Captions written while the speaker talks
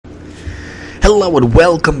Hello and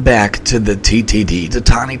welcome back to the TTD, the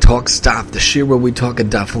Tani Talks Daf, the shir where we talk a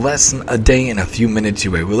daf lesson a day in a few minutes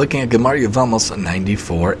away. We're looking at Gemara Yevamos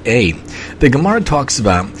 94a. The Gemara talks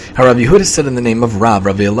about how Rav Yehuda said in the name of Rav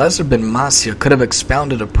Eliezer ben Masya could have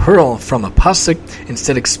expounded a pearl from a pasuk,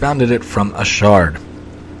 instead expounded it from a shard.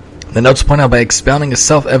 The notes point out by expounding a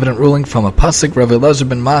self-evident ruling from a pasuk, Rav Eliezer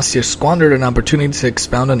ben Masya squandered an opportunity to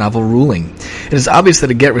expound a novel ruling. It is obvious that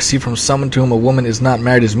a get received from someone to whom a woman is not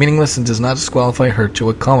married is meaningless and does not disqualify her to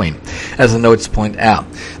a kohen, as the notes point out.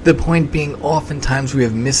 The point being, oftentimes we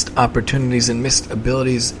have missed opportunities and missed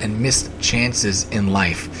abilities and missed chances in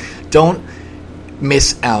life. Don't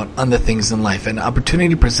miss out on the things in life. An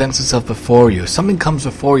opportunity presents itself before you. Something comes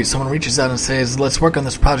before you. Someone reaches out and says, let's work on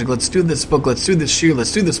this project, let's do this book, let's do this shir,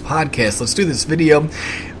 let's do this podcast, let's do this video.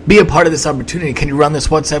 Be a part of this opportunity. Can you run this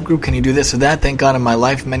WhatsApp group? Can you do this or that? Thank God in my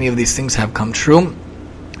life many of these things have come true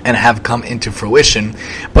and have come into fruition.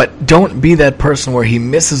 But don't be that person where he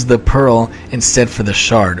misses the pearl instead for the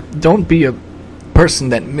shard. Don't be a person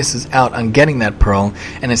that misses out on getting that pearl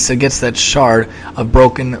and instead gets that shard, a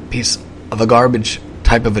broken piece of a garbage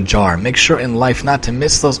type of a jar. Make sure in life not to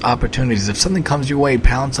miss those opportunities. If something comes your way,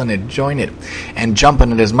 pounce on it, join it, and jump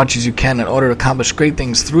on it as much as you can in order to accomplish great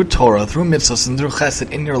things through Torah, through mitzvahs, and through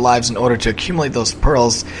chesed in your lives in order to accumulate ththose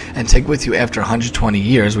pearls and take with you after 120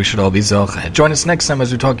 years. We should all be zocheh. Join us next time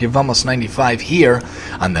as we talk Yevamos 95 here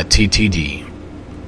on the TTD.